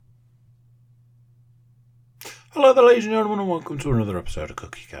Hello there, ladies and gentlemen, and welcome to another episode of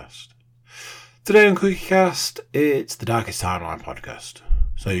CookieCast. Today on CookieCast, it's the Darkest Timeline podcast.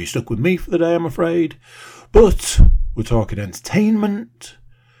 So you're stuck with me for the day, I'm afraid. But we're talking entertainment,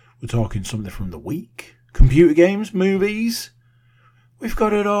 we're talking something from the week, computer games, movies. We've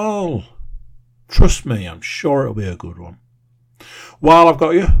got it all. Trust me, I'm sure it'll be a good one. While I've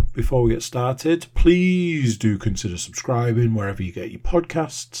got you, before we get started, please do consider subscribing wherever you get your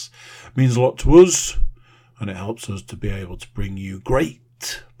podcasts. It means a lot to us, and it helps us to be able to bring you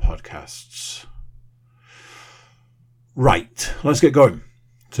great podcasts. Right, let's get going.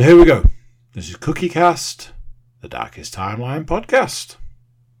 So here we go. This is CookieCast, the Darkest Timeline podcast.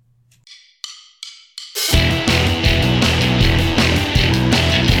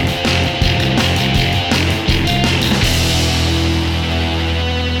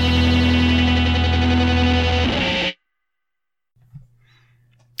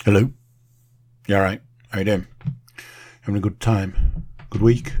 Hello. You alright? How you doing? Having a good time? Good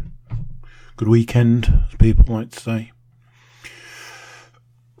week? Good weekend, as people like to say.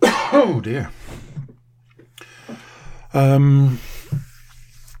 Oh dear. I've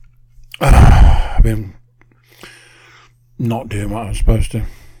been not doing what I was supposed to.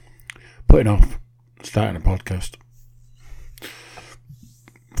 Putting off starting a podcast.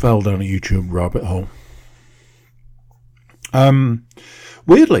 Fell down a YouTube rabbit hole.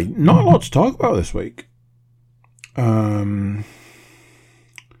 Weirdly, not a lot to talk about this week. So,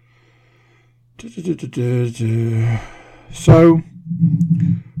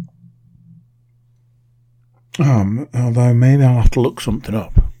 although maybe I'll have to look something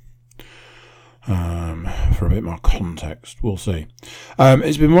up for a bit more context. We'll see.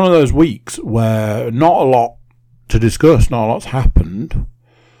 It's been one of those weeks where not a lot to discuss, not a lot's happened,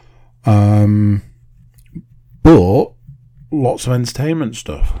 but lots of entertainment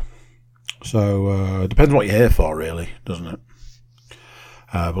stuff. So, depends on what you're here for, really, doesn't it?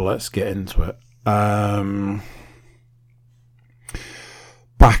 But let's get into it.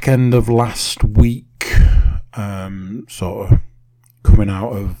 Back end of last week, sort of coming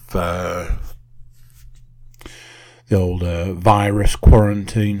out of the old virus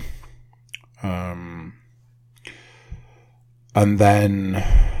quarantine. And then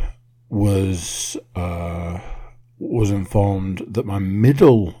was informed that my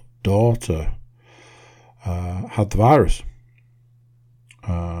middle daughter had the virus.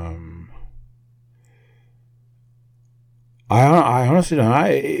 I honestly don't.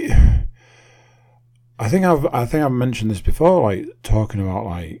 I think I've mentioned this before, like talking about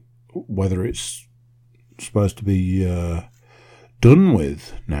like whether it's supposed to be done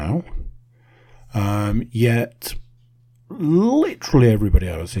with now. Yet literally everybody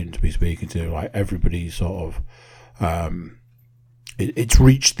I seem to be speaking to, like everybody sort of, it's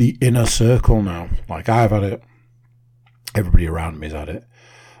reached the inner circle now. Like I've had it, everybody around me's had it.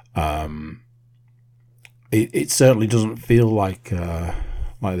 It certainly doesn't feel like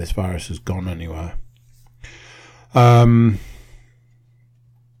this virus has gone anywhere. So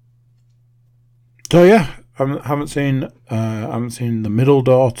yeah, I haven't seen the middle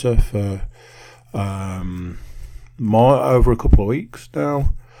daughter for more over a couple of weeks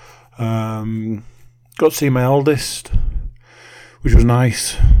now. Got to see my eldest, which was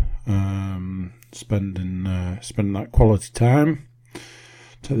nice. Spending that quality time.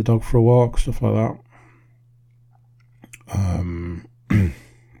 Take the dog for a walk, stuff like that.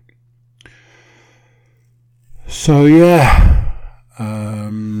 So yeah,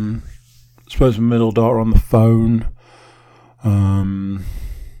 suppose my middle daughter on the phone.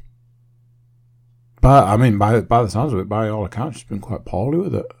 But I mean, by the sounds of it, by all accounts, she's been quite poorly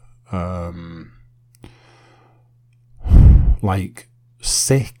with it. Like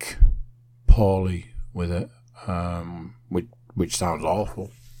sick, poorly with it. Which sounds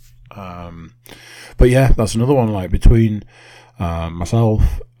awful. But yeah, that's another one. Like between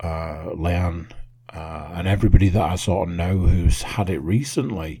myself, Leanne, and everybody that I sort of know who's had it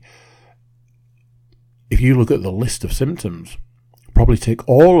recently, if you look at the list of symptoms, probably tick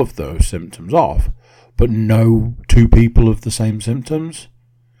all of those symptoms off, but no two people have the same symptoms.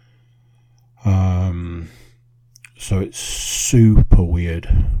 So it's super weird.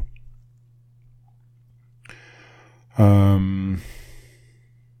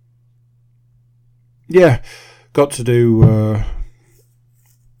 Yeah, got to do a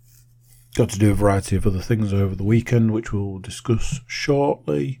variety of other things over the weekend, which we'll discuss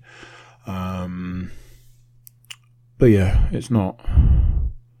shortly. But yeah, it's not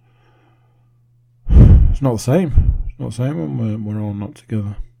the same. It's not the same when we're all not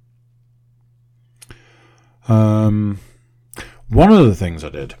together. One of the things I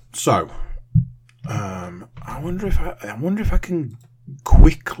did. So, I wonder if I can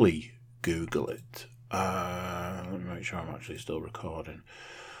quickly Google it. Let me make sure I'm actually still recording.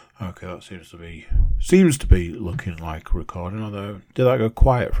 Okay, that seems to be looking like recording. Although, did that go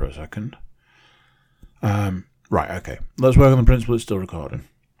quiet for a second? Right. Okay. Let's work on the principle it's still recording.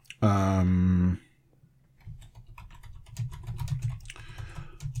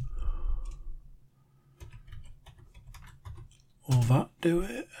 Will that do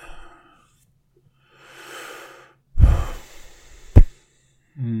it?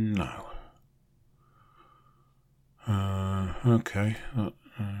 No. Okay.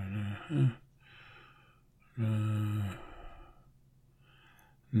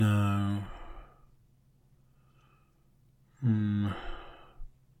 No.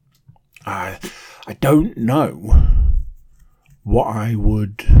 I don't know what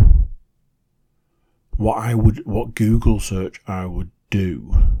Google search I would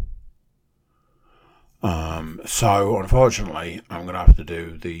do. So unfortunately, I'm gonna have to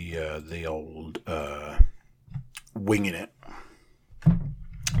do the old winging it.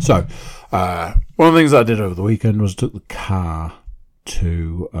 So, one of the things that I did over the weekend was took the car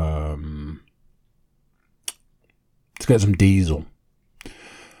to get some diesel.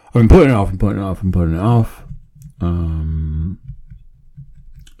 I've been putting it off.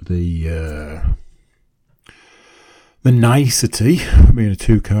 The nicety of being a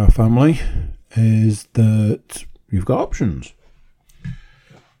 2-car family is that you've got options.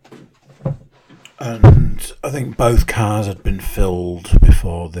 And I think both cars had been filled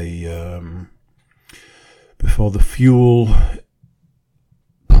before the fuel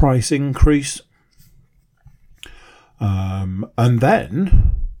price increase. And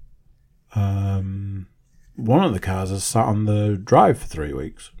then one of the cars has sat on the drive for 3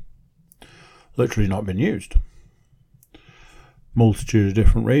 weeks. Literally not been used. Multitude of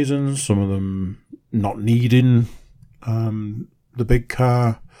different reasons. Some of them not needing the big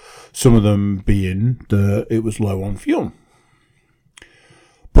car. Some of them being that it was low on fuel.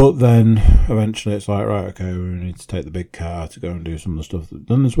 But then eventually it's like, right, okay, we need to take the big car to go and do some of the stuff that we've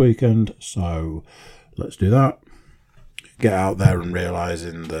done this weekend. So let's do that. Get out there and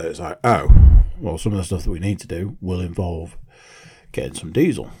realising that it's like, oh, well, some of the stuff that we need to do will involve getting some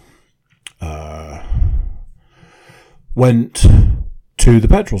diesel. Went to the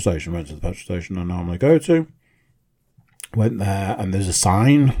petrol station I normally go to. Went there and there's a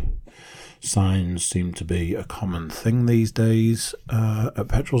sign. Signs seem to be a common thing these days at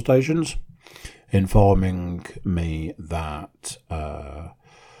petrol stations, informing me that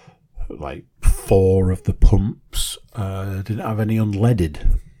like 4 of the pumps didn't have any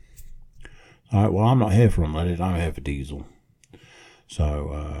unleaded. Alright, well, I'm not here for unleaded, I'm here for diesel.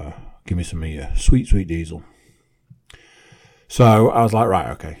 So give me some of your sweet diesel. So I was like, right,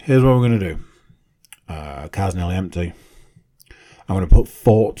 okay, here's what we're going to do. Car's nearly empty. I'm going to put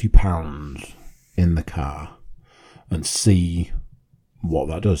 £40 in the car and see what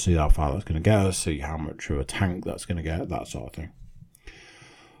that does, see how far that's going to get us, see how much of a tank that's going to get, that sort of thing.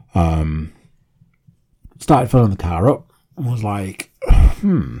 Started filling the car up and was like,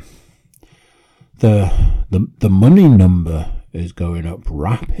 the money number is going up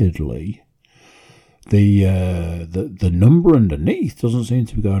rapidly. The number underneath doesn't seem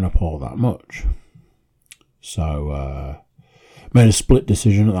to be going up all that much. So made a split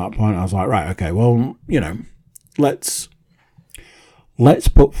decision at that point. I was like, right, okay, well, let's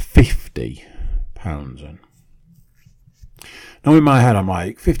put £50 in. Now in my head, I'm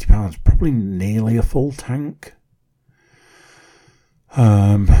like, £50, probably nearly a full tank.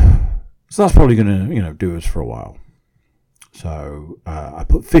 So that's probably going to, do us for a while. So I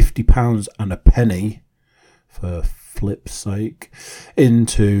put £50 and a penny, for flip's sake,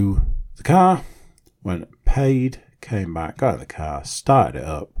 into the car. Went and paid, came back, got in the car, started it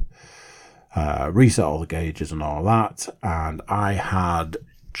up, reset all the gauges and all that, and I had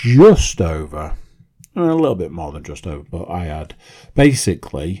just over, a little bit more than just over, but I had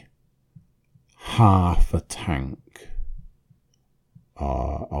basically half a tank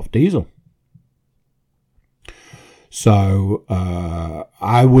of diesel. So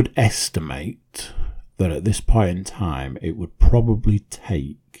I would estimate that at this point in time it would probably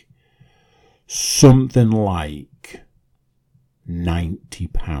take something like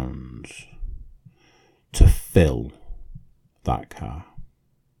 £90 to fill that car.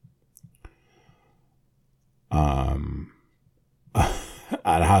 And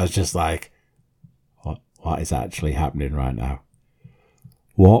I was just like, what is actually happening right now?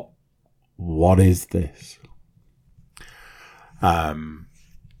 What is this? And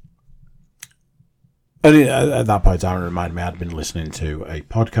at that point, Aaron reminded me I'd been listening to a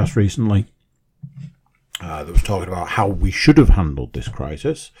podcast recently, that was talking about how we should have handled this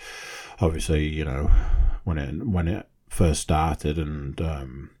crisis. Obviously, you know, when it first started,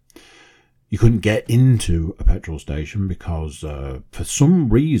 and you couldn't get into a petrol station because for some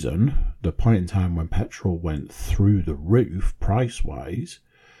reason, the point in time when petrol went through the roof price-wise,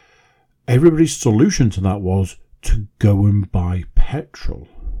 everybody's solution to that was to go and buy petrol.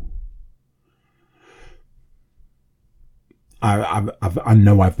 I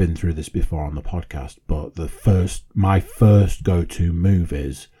know I've been through this before on the podcast, but my first go-to move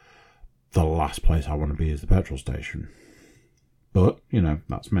is the last place I want to be is the petrol station. But, you know,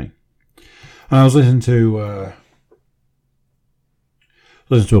 that's me. And I was listening to a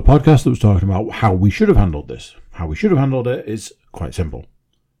podcast that was talking about how we should have handled this. How we should have handled it is quite simple.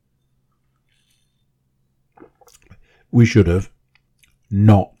 We should have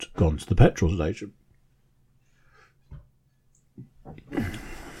not gone to the petrol station.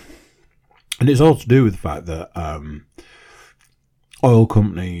 And it's all to do with the fact that oil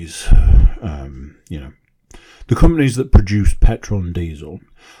companies, the companies that produce petrol and diesel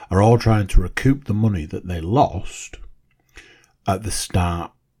are all trying to recoup the money that they lost at the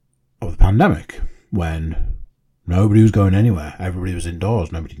start of the pandemic, when nobody was going anywhere. Everybody was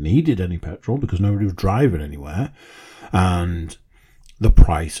indoors. Nobody needed any petrol because nobody was driving anywhere. And the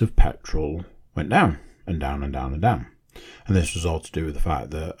price of petrol went down and down and down and down. And this was all to do with the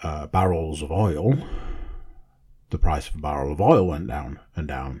fact that barrels of oil, the price of a barrel of oil went down and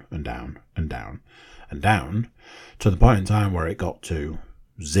down and down and down and down to the point in time where it got to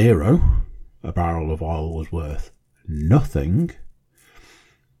zero. A barrel of oil was worth nothing.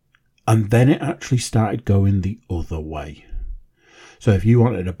 And then it actually started going the other way. So if you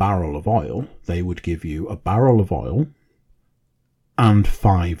wanted a barrel of oil, they would give you a barrel of oil and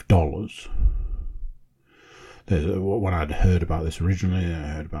 $5. When I'd heard about this originally,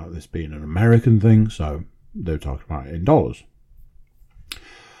 I heard about this being an American thing, so they were talking about it in dollars.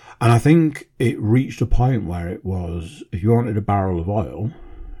 And I think it reached a point where it was, if you wanted a barrel of oil,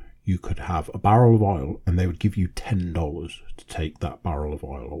 you could have a barrel of oil and they would give you $10 to take that barrel of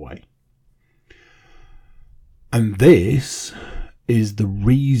oil away. And this is the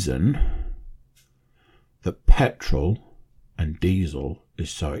reason that petrol and diesel is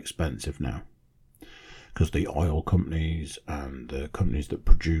so expensive now. Because the oil companies and the companies that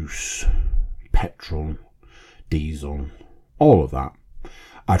produce petrol, diesel, all of that,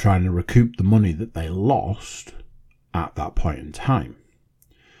 are trying to recoup the money that they lost at that point in time.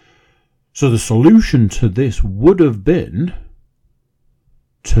 So the solution to this would have been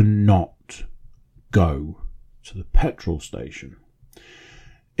to not go to the petrol station.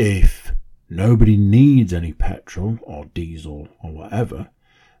 If nobody needs any petrol or diesel or whatever,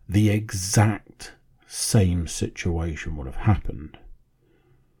 the exact same situation would have happened.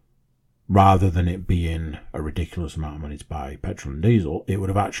 Rather than it being a ridiculous amount of money to buy petrol and diesel, it would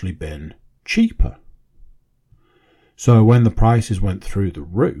have actually been cheaper. So when the prices went through the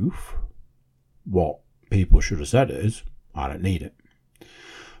roof, what people should have said is, I don't need it.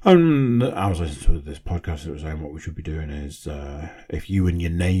 And I was listening to this podcast that was saying what we should be doing is, if you and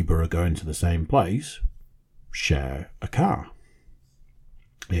your neighbour are going to the same place, share a car.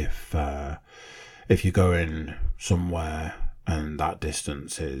 If you're going somewhere and that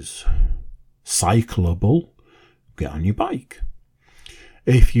distance is cyclable, get on your bike.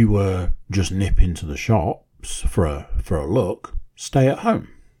 If you were just nipping to the shops for a look, stay at home.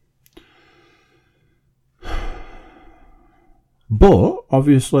 But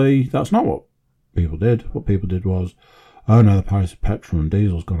obviously that's not what people did. What people did was, oh no, the price of petrol and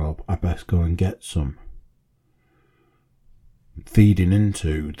diesel's gone up, I best go and get some. Feeding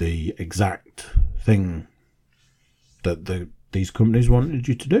into the exact thing that these companies wanted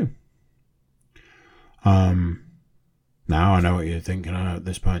you to do. Now I know what you're thinking. At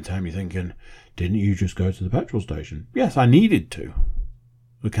this point in time, you're thinking, didn't you just go to the petrol station? Yes, I needed to.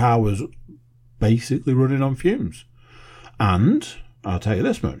 The car was basically running on fumes. And I'll tell you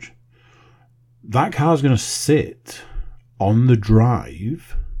this much. That car's going to sit on the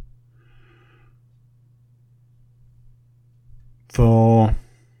drive for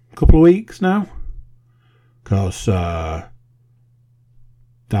a couple of weeks now, because that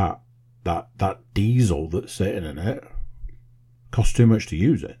diesel that's sitting in it costs too much to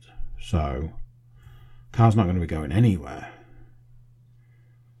use it. So, car's not going to be going anywhere.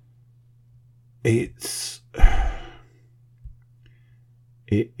 It's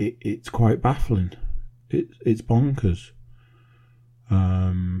quite baffling. It's bonkers.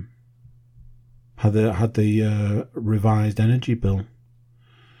 Had the revised energy bill.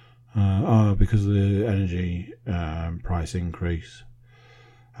 Because of the energy price increase.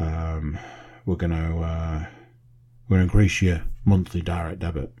 we're gonna increase your monthly direct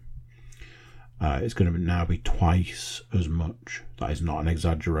debit. It's going to now be twice as much. That is not an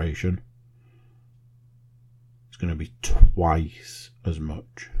exaggeration. It's going to be twice as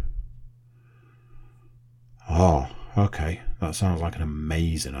much. Oh, okay. That sounds like an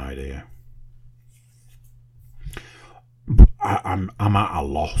amazing idea. But I'm at a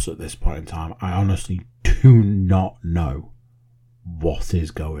loss at this point in time. I honestly do not know what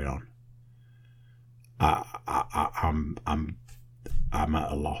is going on. I'm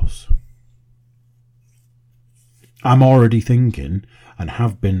at a loss. I'm already thinking, and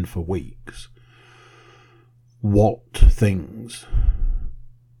have been for weeks, what things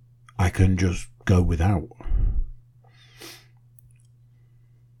I can just go without.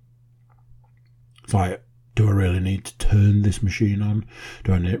 It's like, do I really need to turn this machine on?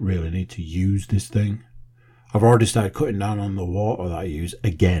 Do I really need to use this thing? I've already started cutting down on the water that I use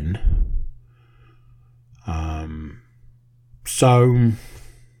again. So,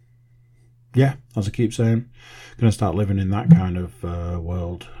 yeah, as I keep saying, going to start living in that kind of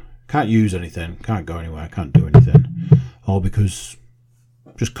world. Can't use anything, can't go anywhere, can't do anything, all because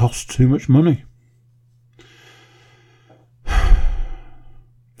it just costs too much money.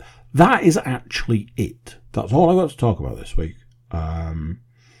 That is actually it. That's all I've got to talk about this week. Like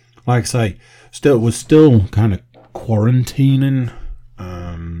I say, we're still kind of quarantining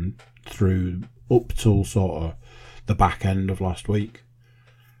through up till sort of the back end of last week.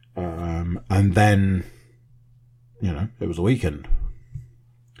 And then, it was a weekend.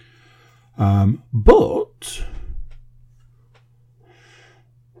 But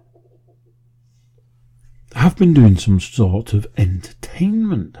I've been doing some sort of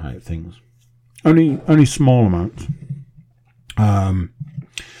entertainment type things. Only small amounts. Been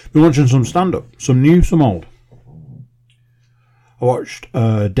watching some stand-up, some new, some old. I watched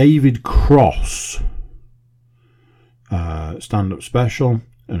David Cross stand-up special,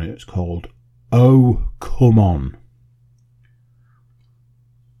 and it's called Oh Come On.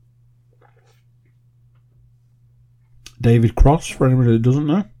 David Cross, for anybody that doesn't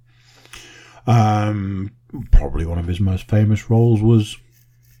know. Probably one of his most famous roles was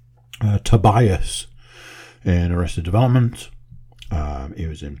Tobias in Arrested Development. He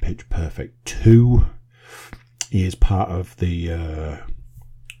was in Pitch Perfect 2. He is part of the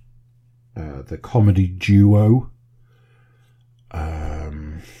comedy duo.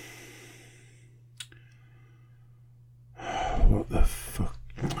 What the fuck?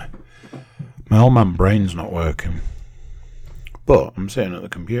 My old man brain's not working. But I'm sitting at the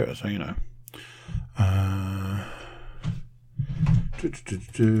computer, so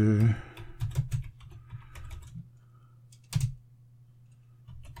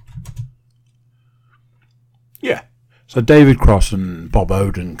Yeah. So David Cross and Bob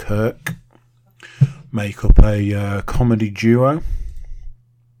Odenkirk make up a comedy duo.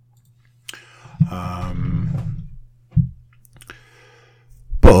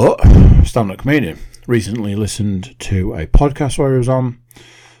 But stand-up comedian. Recently listened to a podcast where he was on,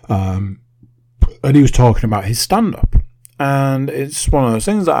 and he was talking about his stand-up. And it's one of those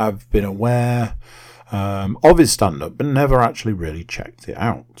things that I've been aware of his stand-up, but never actually really checked it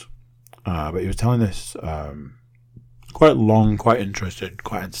out. But he was telling this quite long, quite interesting,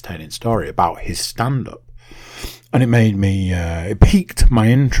 quite entertaining story about his stand-up. And it made me, it piqued my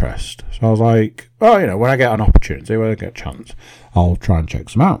interest. So I was like, oh, when I get an opportunity, when I get a chance, I'll try and check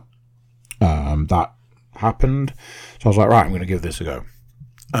some out. That happened. So I was like, right, I'm going to give this a go.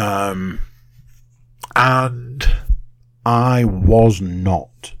 And I was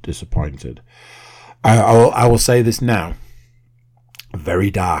not disappointed. I will say this now.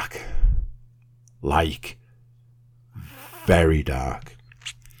 Very dark. Like, very dark.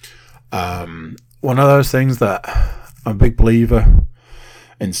 One of those things that I'm a big believer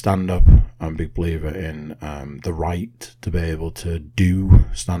in stand-up. I'm a big believer in the right to be able to do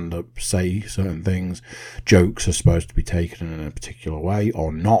stand-up, say certain things. Jokes are supposed to be taken in a particular way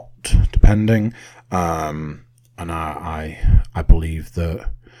or not, depending. And I believe that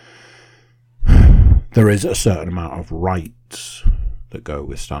there is a certain amount of rights that go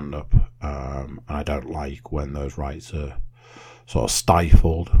with stand-up. And I don't like when those rights are sort of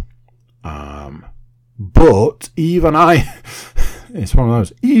stifled. But even I... It's one of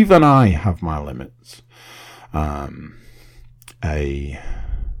those. Even I have my limits. How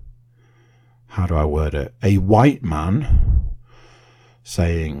do I word it? A white man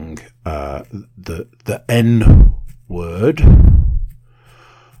saying the N word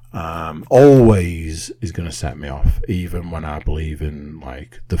always is going to set me off, even when I believe in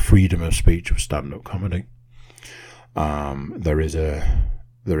like the freedom of speech of stand-up comedy. There is a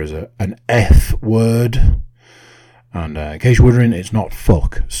there is an F word, and in case you're wondering, it's not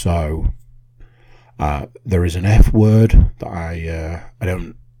fuck. So there is an F word that I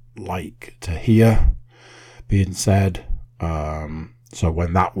don't like to hear being said. So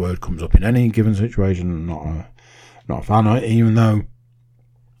when that word comes up in any given situation, I'm not a fan of it, even though,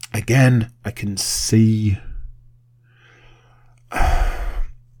 again, I can see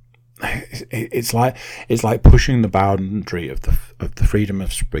it's like pushing the boundary of the freedom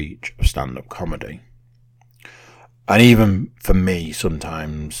of speech of stand-up comedy. And even for me,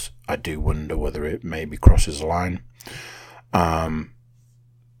 sometimes I do wonder whether it maybe crosses the line. Outside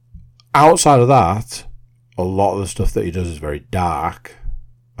of that, a lot of the stuff that he does is very dark.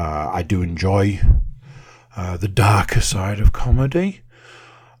 I do enjoy the darker side of comedy.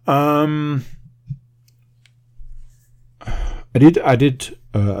 I did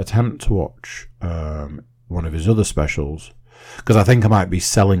attempt to watch one of his other specials, because I think I might be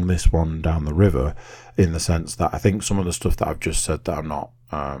selling this one down the river, in the sense that I think some of the stuff that I've just said that I'm not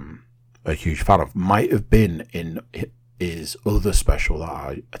a huge fan of might have been in his other special that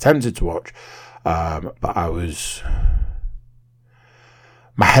I attempted to watch, but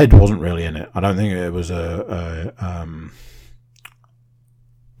my head wasn't really in it. I don't think it was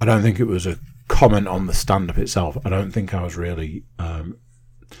a comment on the stand-up itself. I don't think I was really I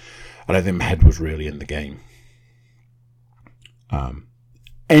don't think my head was really in the game.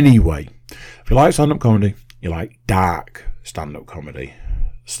 Anyway, if you like stand-up comedy, you like dark stand-up comedy,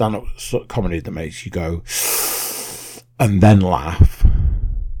 stand-up comedy that makes you go and then laugh,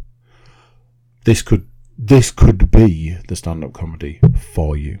 this could be the stand-up comedy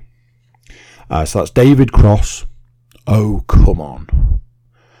for you. So that's David Cross. Oh, come on.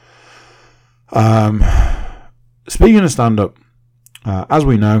 Speaking of stand-up, as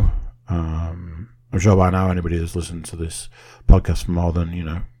we know, I'm sure by now anybody who's listened to this podcast for more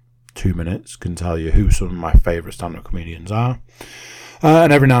than 2 minutes can tell you who some of my favourite stand-up comedians are.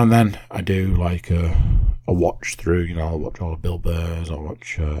 And every now and then I do like a watch through. I'll watch all of Bill Burr's, I'll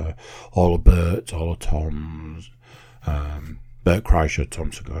watch all of Bert's, all of Tom's, Bert Kreischer,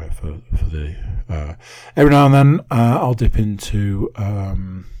 Tom Segura for the. Every now and then I'll dip into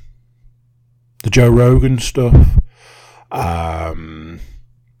the Joe Rogan stuff.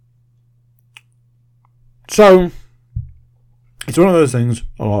 So it's one of those things,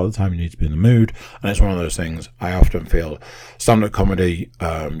 a lot of the time you need to be in the mood, and it's one of those things I often feel stand-up comedy,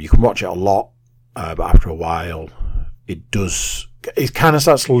 you can watch it a lot, but after a while it kind of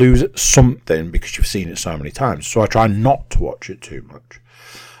starts to lose something because you've seen it so many times. So I try not to watch it too much.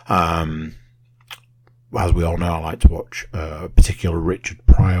 As we all know, I like to watch a particular Richard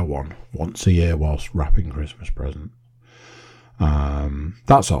Pryor one once a year whilst wrapping Christmas presents.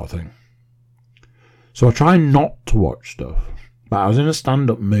 That sort of thing. So I try not to watch stuff. But I was in a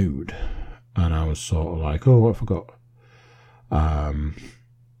stand-up mood, and I was sort of like, oh, I forgot. And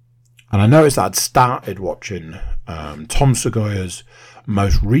I noticed that I'd started watching Tom Segura's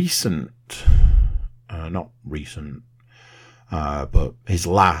most recent, not recent, but his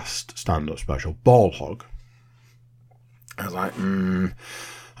last stand-up special, Ball Hog. I was like, I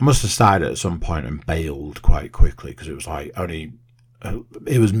must have started at some point and bailed quite quickly, because it was like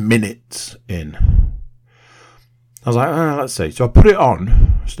it was minutes in. I was like, let's see. So I put it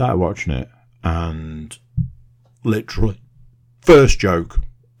on, started watching it, and literally, first joke,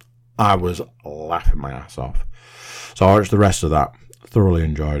 I was laughing my ass off. So I watched the rest of that, thoroughly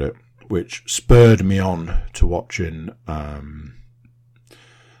enjoyed it, which spurred me on to watching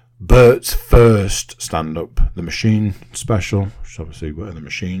Bert's first stand-up, The Machine special, which is obviously where the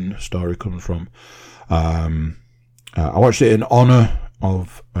Machine story comes from. I watched it in honour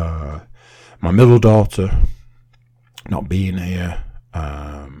of my middle daughter not being here.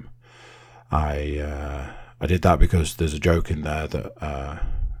 I did that because there's a joke in there that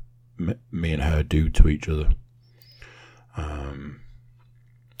me and her do to each other,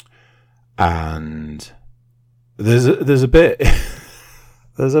 and there's a bit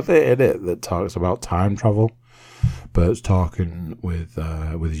there's a bit in it that talks about time travel. Bert's talking with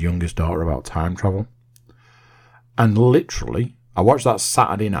his youngest daughter about time travel, and literally I watched that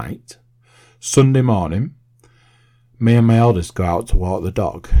Saturday night. Sunday morning, me and my eldest go out to walk the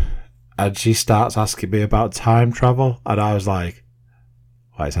dog, and she starts asking me about time travel, and I was like,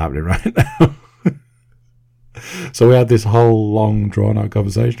 what is happening right now? So we had this whole long, drawn-out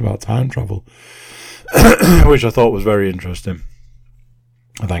conversation about time travel, which I thought was very interesting.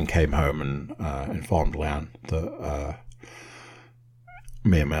 I then came home and informed Leanne that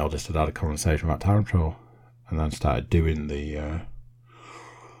me and my eldest had a conversation about time travel, and then started doing the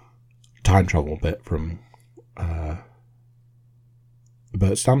time travel bit from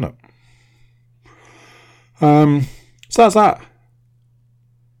about stand-up. So that's that.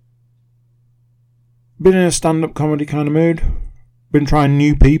 Been in a stand-up comedy kind of mood. Been trying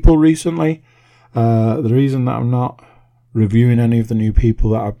new people recently. The reason that I'm not reviewing any of the new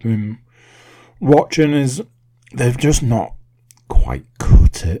people that I've been watching is they've just not quite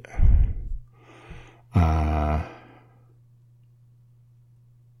cut it.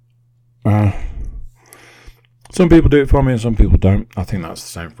 Some people do it for me and some people don't. I think that's the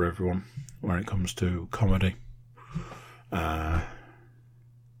same for everyone when it comes to comedy. So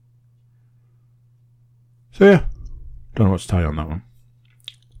yeah, don't know what to tell you on that one.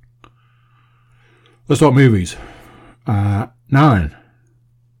 Let's talk movies. 9. I've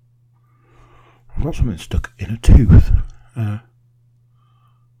got something stuck in a tooth.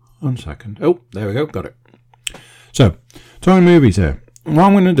 1 second. Oh, there we go. Got it. So, talking movies here. What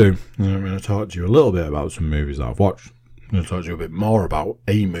I'm going to do is I'm going to talk to you a little bit about some movies that I've watched. I'm going to talk to you a bit more about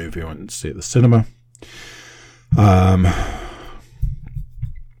a movie I went to see at the cinema.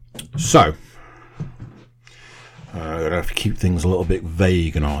 So, I'm going to have to keep things a little bit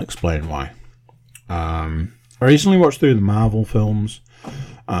vague and I'll explain why. I recently watched through the Marvel films.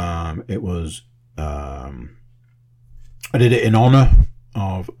 It was... I did it in honour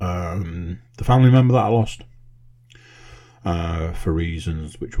of the family member that I lost. For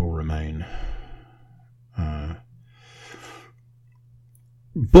reasons which will remain.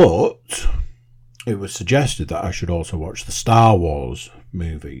 But it was suggested that I should also watch the Star Wars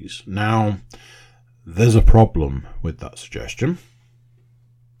movies. Now, there's a problem with that suggestion.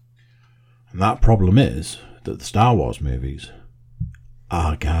 And that problem is that the Star Wars movies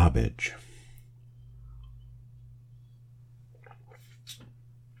are garbage.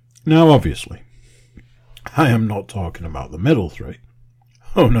 Now, obviously, I am not talking about the middle three.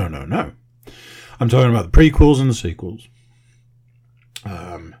 Oh, no. I'm talking about the prequels and the sequels.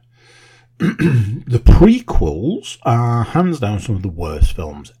 The prequels are hands down some of the worst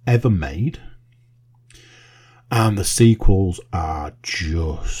films ever made. And the sequels are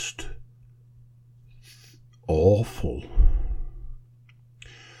just awful.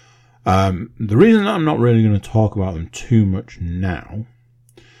 The reason I'm not really going to talk about them too much now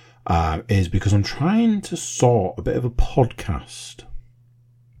is because I'm trying to sort a bit of a podcast.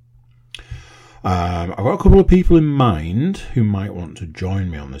 I've got a couple of people in mind who might want to join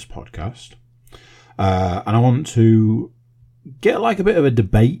me on this podcast. And I want to get like a bit of a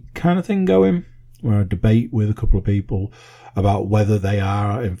debate kind of thing going, where I debate with a couple of people about whether they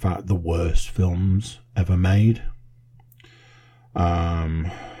are, in fact, the worst films ever made.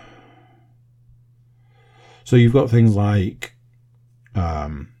 So you've got things like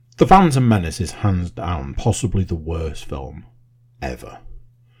The Phantom Menace is hands down possibly the worst film ever.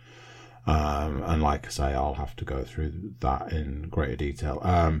 And like I say, I'll have to go through that in greater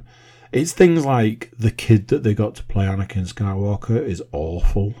detail. It's things like the kid that they got to play Anakin Skywalker is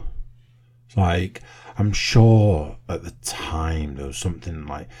awful. It's like, I'm sure at the time there was something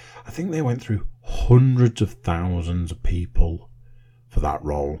like, I think they went through hundreds of thousands of people for that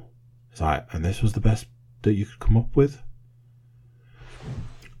role. It's like, and this was the best that you could come up with?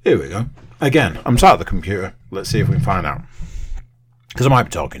 Here we go. Again, I'm sat at the computer. Let's see if we can find out. Because I might be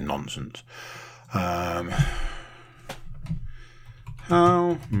talking nonsense. How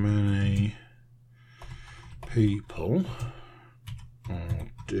many people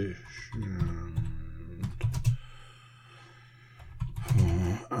auditioned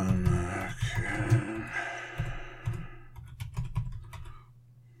for Anakin?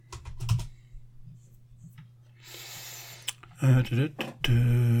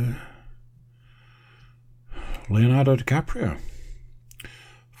 Leonardo DiCaprio.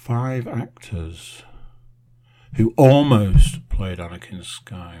 5 actors who almost played Anakin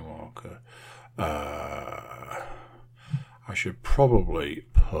Skywalker. I should probably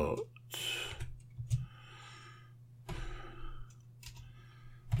put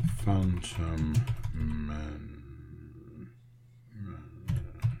Phantom Menace.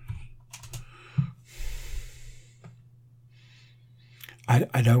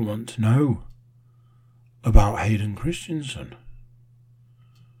 I don't want to know about Hayden Christensen.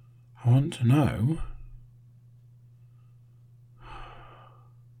 I want to know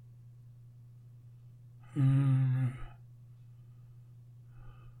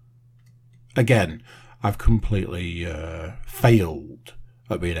again, I've completely failed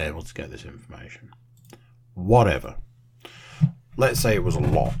at being able to get this information. Whatever. Let's say it was a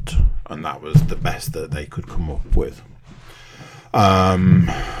lot, and that was the best that they could come up with.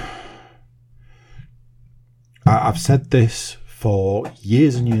 I've said this for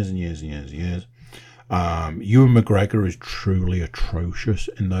years and years and years and years and years. Ewan McGregor is truly atrocious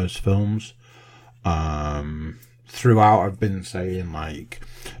in those films. Throughout, I've been saying, like,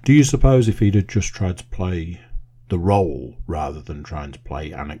 do you suppose if he'd have just tried to play the role rather than trying to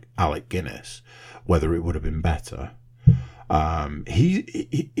play Alec Guinness, whether it would have been better?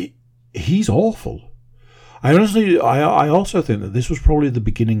 He's awful. I also think that this was probably the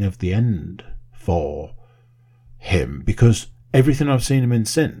beginning of the end for him, because everything I've seen him in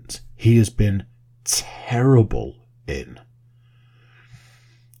since, he has been terrible in.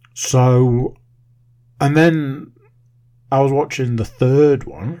 So, and then I was watching the third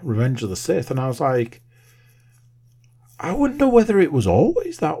one, Revenge of the Sith, and I was like, I wonder whether it was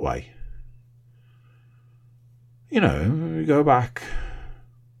always that way. You know, you go back,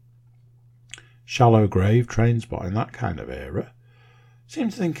 Shallow Grave, Trainspotting, that kind of era. Seem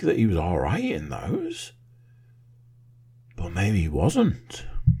to think that he was alright in those. But maybe he wasn't.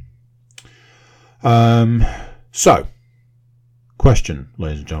 So, question,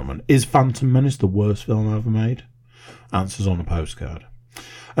 ladies and gentlemen. Is Phantom Menace the worst film ever made? Answers on a postcard.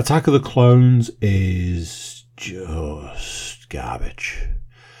 Attack of the Clones is just garbage.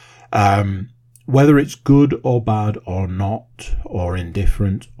 Whether it's good or bad or not, or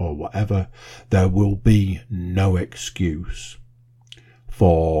indifferent or whatever, there will be no excuse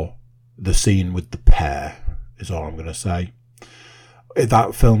for the scene with the pear, is all I'm going to say.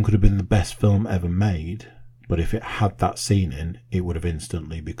 That film could have been the best film ever made, but if it had that scene in, it would have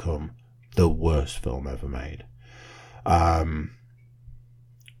instantly become the worst film ever made.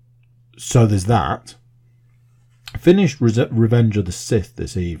 So there's that. Finished Revenge of the Sith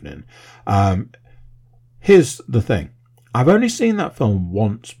this evening. Here's the thing. I've only seen that film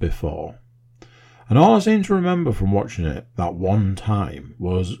once before. And all I seem to remember from watching it that one time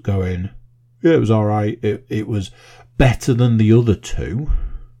was going, yeah, it was alright. It was better than the other two.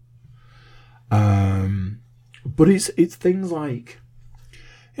 But it's things like,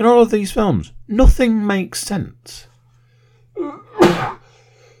 in all of these films, nothing makes sense.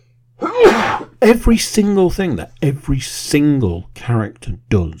 Every single thing that every single character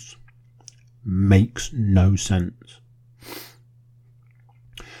does makes no sense.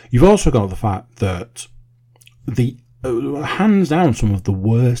 You've also got the fact that the hands down some of the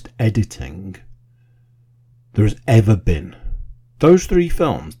worst editing there has ever been. Those three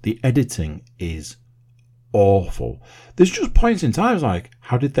films, the editing is awful. There's just points in time like,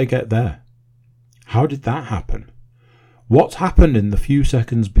 how did they get there? How did that happen? What's happened in the few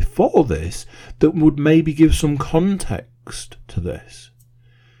seconds before this that would maybe give some context to this?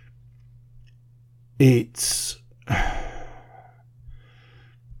 It's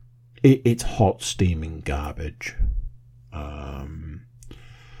hot steaming garbage. I'm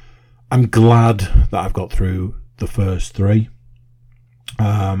glad that I've got through the first three.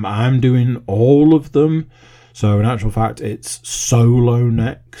 I'm doing all of them. So in actual fact, it's Solo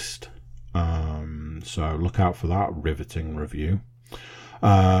next. So look out for that riveting review.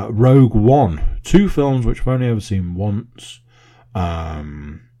 Rogue One, 2 films which I've only ever seen once.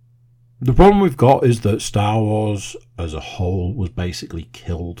 The problem we've got is that Star Wars as a whole was basically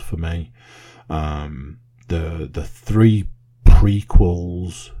killed for me. The 3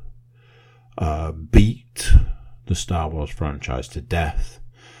 prequels beat the Star Wars franchise to death,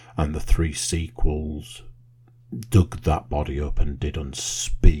 and the 3 sequels dug that body up and did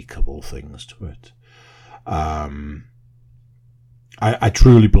unspeakable things to it. I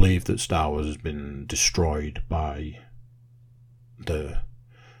truly believe that Star Wars has been destroyed by the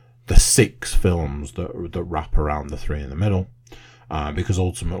 6 films that wrap around the 3 in the middle, because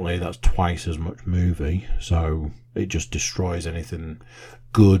ultimately that's twice as much movie, so it just destroys anything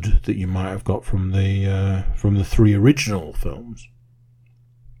good that you might have got from the 3 original films.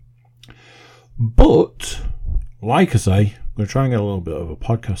 But like I say, I'm going to try and get a little bit of a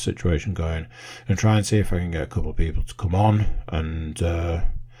podcast situation going and try and see if I can get a couple of people to come on and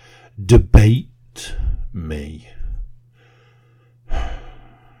debate me.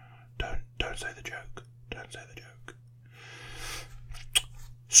 Don't say the joke. Don't say the joke.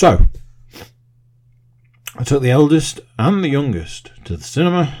 So, I took the eldest and the youngest to the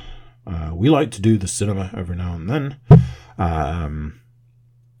cinema. We like to do the cinema every now and then.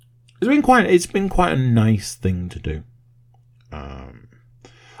 It's been quite a nice thing to do.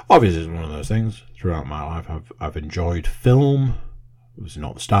 Obviously, it's one of those things. Throughout my life, I've enjoyed film. Obviously,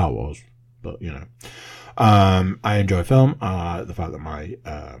 not Star Wars, but you know, I enjoy film. The fact that my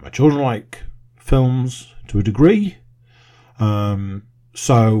children like films to a degree.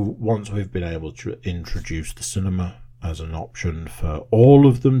 So once we've been able to introduce the cinema as an option for all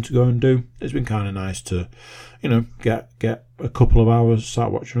of them to go and do, it's been kind of nice to, you know, get a couple of hours,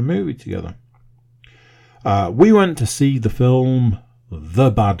 start watching a movie together. We went to see the film The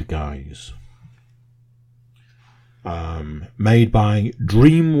Bad Guys. Made by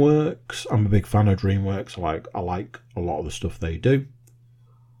DreamWorks. I'm a big fan of DreamWorks. I like a lot of the stuff they do.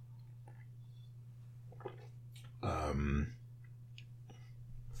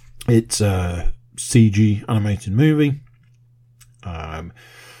 It's a CG animated movie.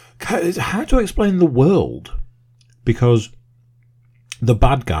 It's hard to explain the world because the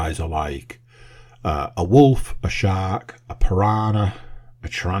bad guys are like a wolf, a shark, a piranha, a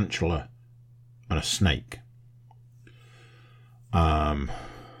tarantula, and a snake.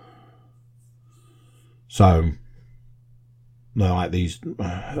 So they're like these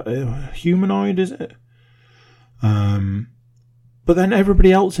humanoid, is it? But then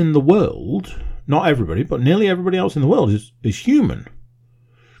everybody else in the world, not everybody, but nearly everybody else in the world is human.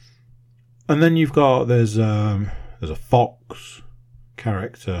 And then there's a fox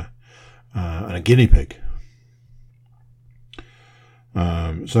character and a guinea pig.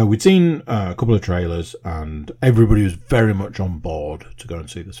 So we'd seen a couple of trailers and everybody was very much on board to go and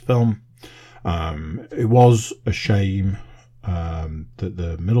see this film. It was a shame that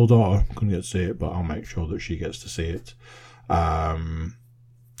the middle daughter couldn't get to see it, but I'll make sure that she gets to see it.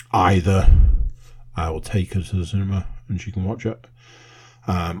 Either I will take her to the cinema and she can watch it,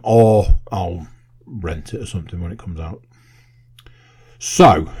 or I'll rent it or something when it comes out.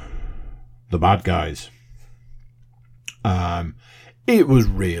 So, The Bad Guys. It was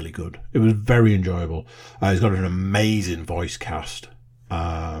really good. It was very enjoyable. It's got an amazing voice cast.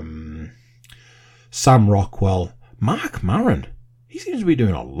 Sam Rockwell, Mark Maron. He seems to be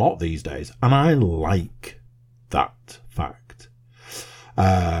doing a lot these days, and I like that fact.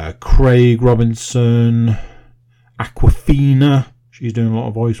 Craig Robinson, Aquafina. She's doing a lot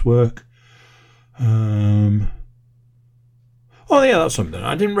of voice work. Oh yeah, that's something.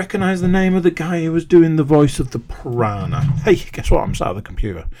 I didn't recognise the name of the guy who was doing the voice of the piranha. Hey, guess what? I'm sat at the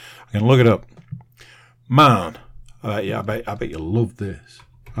computer. I can look it up. Man, I bet you love this.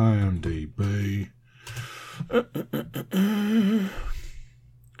 IMDb.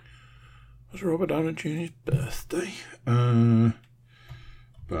 Was Robert Downey Jr.'s birthday?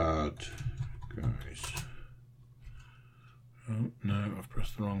 Bad Guys. Oh no, I've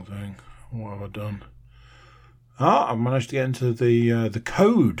pressed the wrong thing. What have I done? I've managed to get into the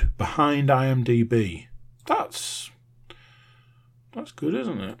code behind IMDb. That's good,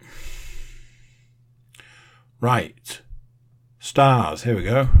 isn't it? Right. Stars. Here we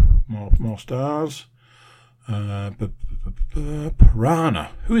go. More stars.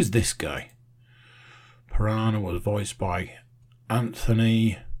 Piranha. Who is this guy? Piranha was voiced by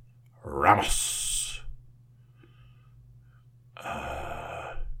Anthony Ramos.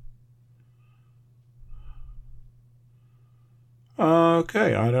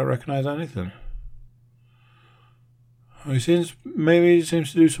 Okay, I don't recognise anything. He seems to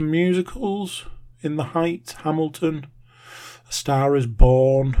do some musicals. In the Heights, Hamilton, A Star Is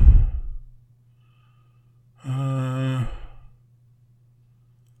Born.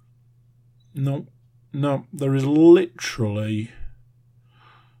 No, there is literally...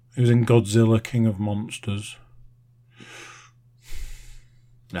 He was in Godzilla, King of Monsters.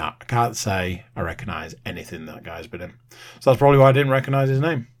 No, I can't say I recognise anything that guy's been in. So that's probably why I didn't recognise his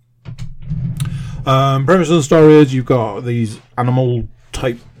name. Premise of the story is you've got these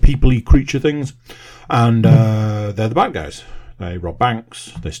animal-type, people-y creature things, and they're the bad guys. They rob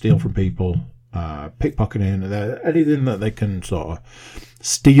banks, they steal from people, pickpocketing, anything that they can sort of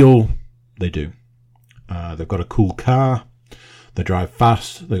steal, they do. They've got a cool car, they drive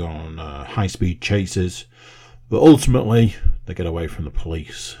fast, they go on high-speed chases, but ultimately they get away from the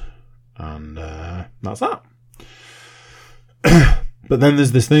police, and that's that. But then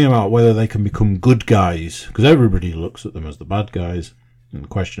there's this thing about whether they can become good guys, because everybody looks at them as the bad guys, and the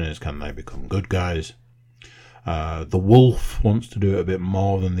question is, can they become good guys? The wolf wants to do it a bit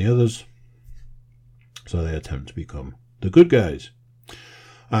more than the others, so they attempt to become the good guys.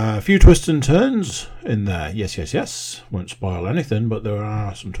 A few twists and turns in there. Yes. Won't spoil anything, but there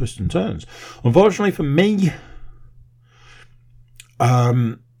are some twists and turns. Unfortunately for me,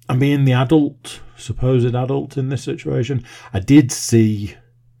 I'm being the supposed adult in this situation. I did see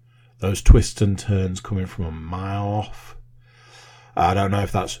those twists and turns coming from a mile off. I don't know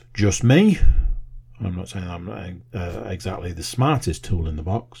if that's just me. I'm not saying I'm not exactly the smartest tool in the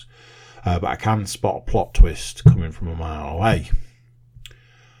box, but I can spot a plot twist coming from a mile away.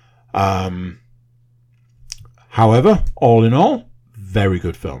 However, all in all, very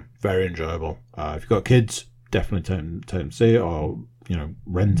good film, very enjoyable. If you've got kids, definitely take them to see it, or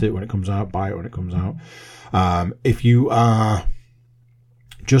rent it when it comes out, buy it when it comes out. If you are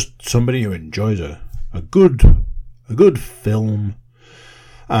just somebody who enjoys a a good film,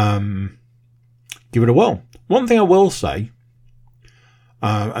 give it a whirl. One thing I will say,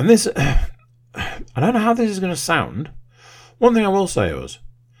 and this, I don't know how this is going to sound. One thing I will say was,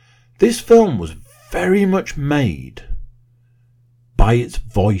 this film was very much made by its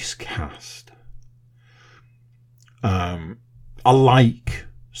voice cast. I like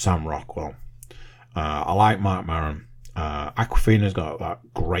Sam Rockwell. I like Mark Maron. Awkwafina's got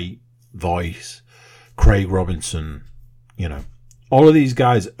that great voice. Craig Robinson, all of these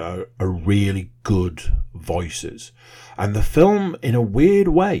guys are really good voices. And the film, in a weird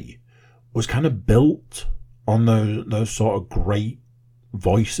way, was kind of built on those sort of great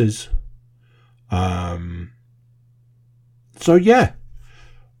voices. So yeah,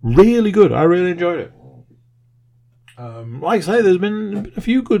 really good. I really enjoyed it. Like I say, there's been a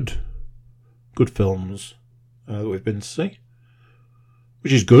few good films that we've been to see,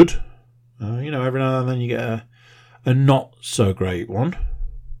 which is good. Every now and then you get a not so great one.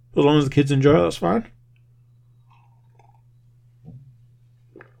 As long as the kids enjoy it, that's fine.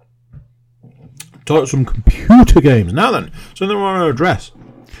 Talk some computer games. Now then, something I want to address.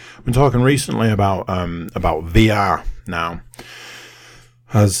 I've been talking recently about VR now.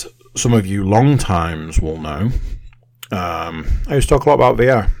 As some of you long times will know, I used to talk a lot about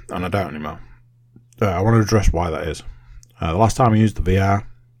VR, and I don't anymore. I want to address why that is. The last time I used the VR,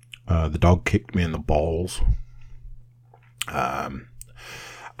 the dog kicked me in the balls. And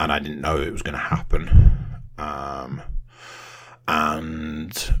I didn't know it was going to happen.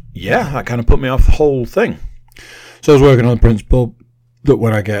 And yeah, that kind of put me off the whole thing. So I was working on the principle that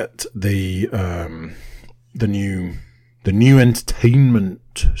when I get the new entertainment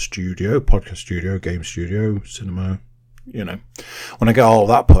studio, podcast studio, game studio, cinema, when I get all of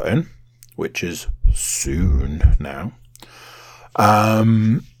that put in, which is soon now, I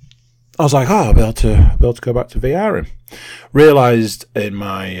was like, I'll be able to go back to VR. Realised in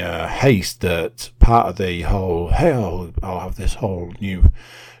my haste that part of the whole, hey, I'll have this whole new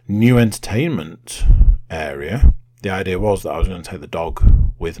entertainment area. The idea was that I was going to take the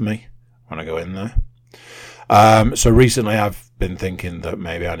dog with me when I go in there. So recently I've been thinking that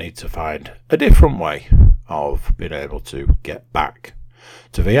maybe I need to find a different way of being able to get back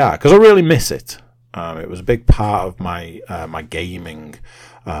to VR, because I really miss it. It was a big part of my my gaming,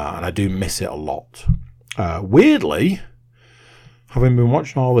 and I do miss it a lot. Weirdly, having been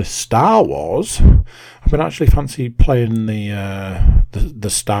watching all this Star Wars, I've been actually fancy playing the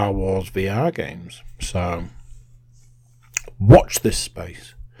Star Wars VR games. So watch this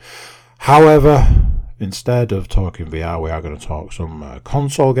space. However, instead of talking VR, we are going to talk some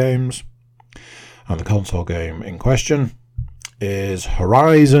console games. And the console game in question is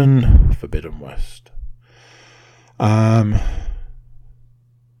Horizon Forbidden West. I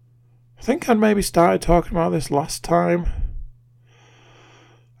think I'd maybe started talking about this last time.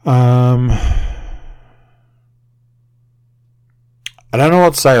 I don't know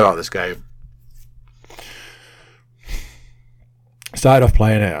what to say about this game. I started off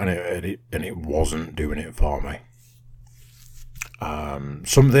playing it and it wasn't doing it for me.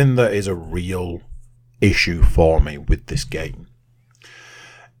 Something that is a real issue for me with this game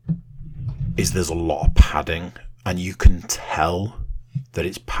is there's a lot of padding, and you can tell that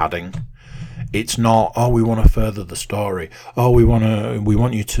it's padding. It's not, we want to further the story. We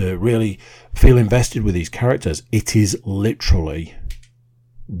want you to really feel invested with these characters. It is literally,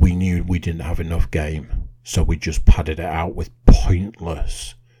 we knew we didn't have enough game, so we just padded it out with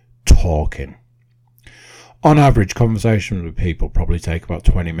pointless talking. On average, conversations with people probably take about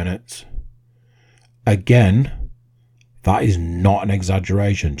 20 minutes. Again, that is not an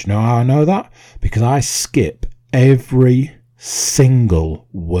exaggeration. Do you know how I know that? Because I skip every single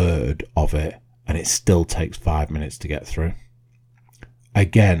word of it, and it still takes 5 minutes to get through.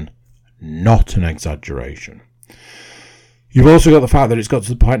 Again, not an exaggeration. You've also got the fact that it's got to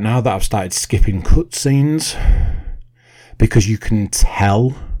the point now that I've started skipping cutscenes, because you can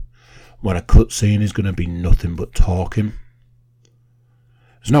tell when a cutscene is going to be nothing but talking.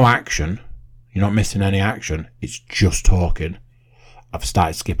 There's no action. You're not missing any action. It's just talking. I've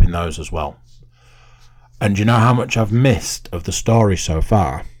started skipping those as well. And you know how much I've missed of the story so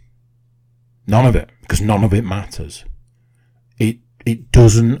far? None of it, because none of it matters. It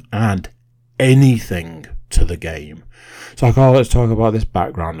doesn't add anything to the game. It's like, let's talk about this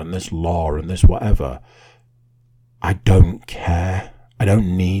background and this lore and this whatever. I don't care. I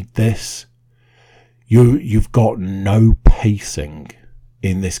don't need this. You've got no pacing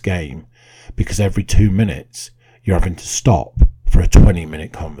in this game, because every 2 minutes you're having to stop for a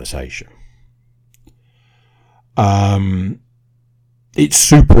 20-minute conversation. It's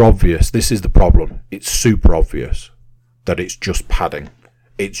super obvious. This is the problem. It's super obvious that it's just padding.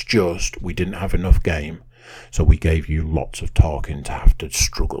 It's just we didn't have enough game, so we gave you lots of talking to have to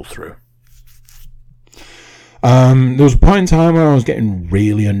struggle through. There was a point in time where I was getting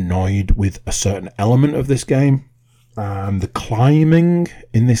really annoyed with a certain element of this game. The climbing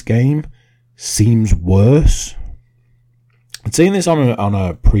in this game seems worse. I'd seen this on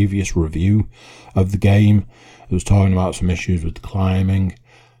a previous review of the game. It was talking about some issues with the climbing.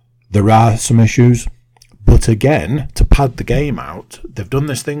 There are some issues, but again, to pad the game out, they've done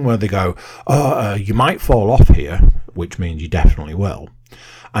this thing where they go, you might fall off here, which means you definitely will.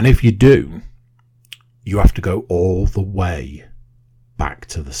 And if you do, you have to go all the way back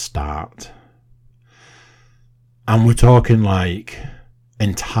to the start. And we're talking like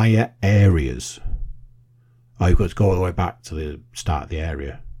entire areas. Oh, you've got to go all the way back to the start of the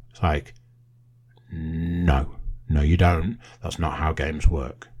area. It's like, no, you don't. That's not how games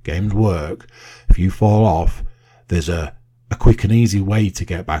work. Games work. If you fall off, there's a quick and easy way to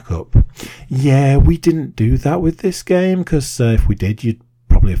get back up. Yeah, we didn't do that with this game, because if we did, you'd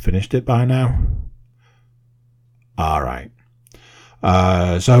probably have finished it by now. Alright.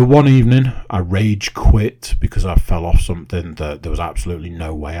 So one evening, I rage quit because I fell off something that there was absolutely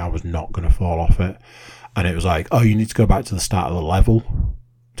no way I was not going to fall off it. And it was like, oh, you need to go back to the start of the level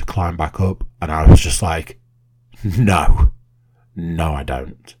to climb back up. And I was just like, no, I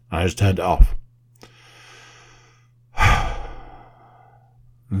don't. And I just turned it off.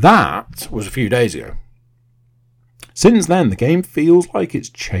 That was a few days ago. Since then, the game feels like it's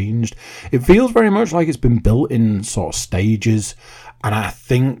changed. It feels very much like it's been built in sort of stages. And I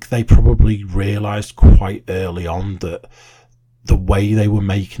think they probably realised quite early on that the way they were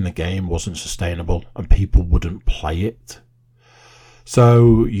making the game wasn't sustainable and people wouldn't play it.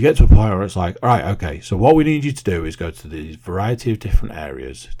 So you get to a point where it's like, all right, okay, so what we need you to do is go to these variety of different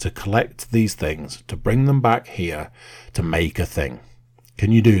areas to collect these things, to bring them back here to make a thing.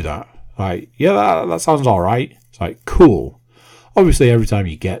 Can you do that? Like, yeah, that sounds all right. It's like, cool. Obviously, every time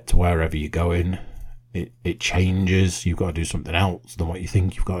you get to wherever you're going, it changes. You've got to do something else than what you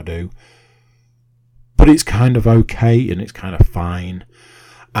think you've got to do. But it's kind of okay and it's kind of fine.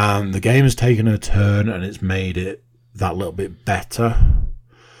 And the game has taken a turn and it's made it that little bit better.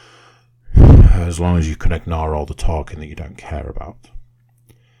 As long as you can ignore all the talking that you don't care about.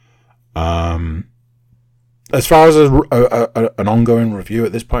 As far as an ongoing review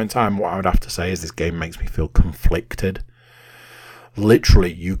at this point in time, what I would have to say is this game makes me feel conflicted.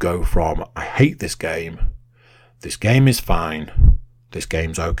 Literally, you go from, I hate this game is fine, this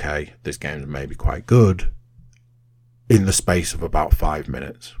game's okay, this game's maybe quite good, in the space of about 5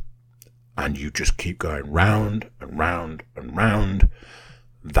 minutes. And you just keep going round and round and round.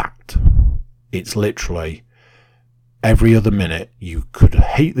 That. It's literally, every other minute, you could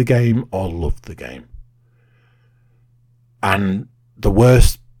hate the game or love the game. And the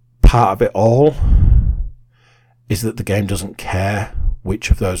worst part of it all is that the game doesn't care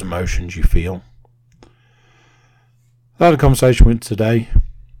which of those emotions you feel. I had a conversation with today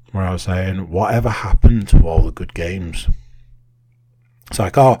where I was saying, whatever happened to all the good games? It's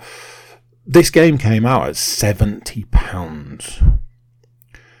like, oh, this game came out at £70.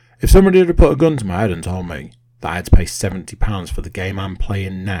 If somebody had put a gun to my head and told me that I had to pay £70 for the game I'm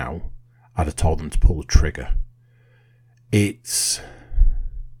playing now, I'd have told them to pull the trigger. It's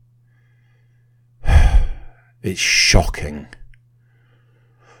shocking.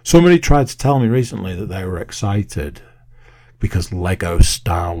 Somebody tried to tell me recently that they were excited because Lego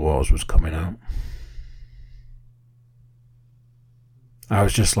Star Wars was coming out. I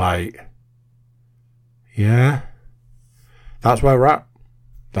was just like, yeah, that's where we're at.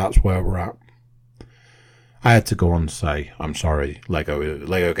 That's where we're at. I had to go on to say, I'm sorry,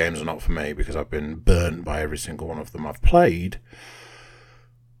 Lego games are not for me because I've been burnt by every single one of them I've played.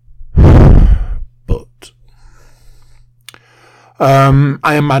 But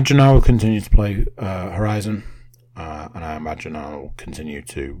I imagine I will continue to play Horizon, and I imagine I'll continue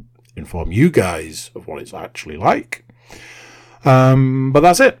to inform you guys of what it's actually like. But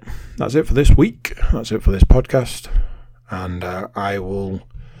that's it. That's it for this week. That's it for this podcast. And I will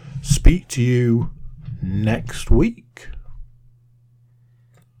speak to you next week.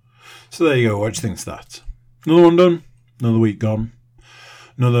 So there you go. What do you think of that? Another one done. Another week gone.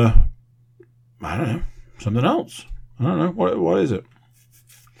 Another, I don't know, something else. I don't know. What is it?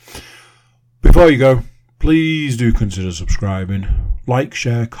 Before you go, please do consider subscribing. Like,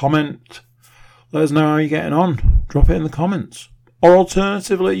 share, comment. Let us know how you're getting on. Drop it in the comments. Or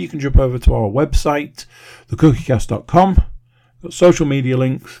alternatively, you can jump over to our website, thecookiecast.com. Got social media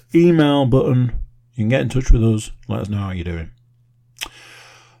links, email button. You can get in touch with us. Let us know how you're doing.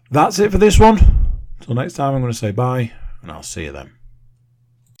 That's it for this one. Till next time, I'm going to say bye, and I'll see you then.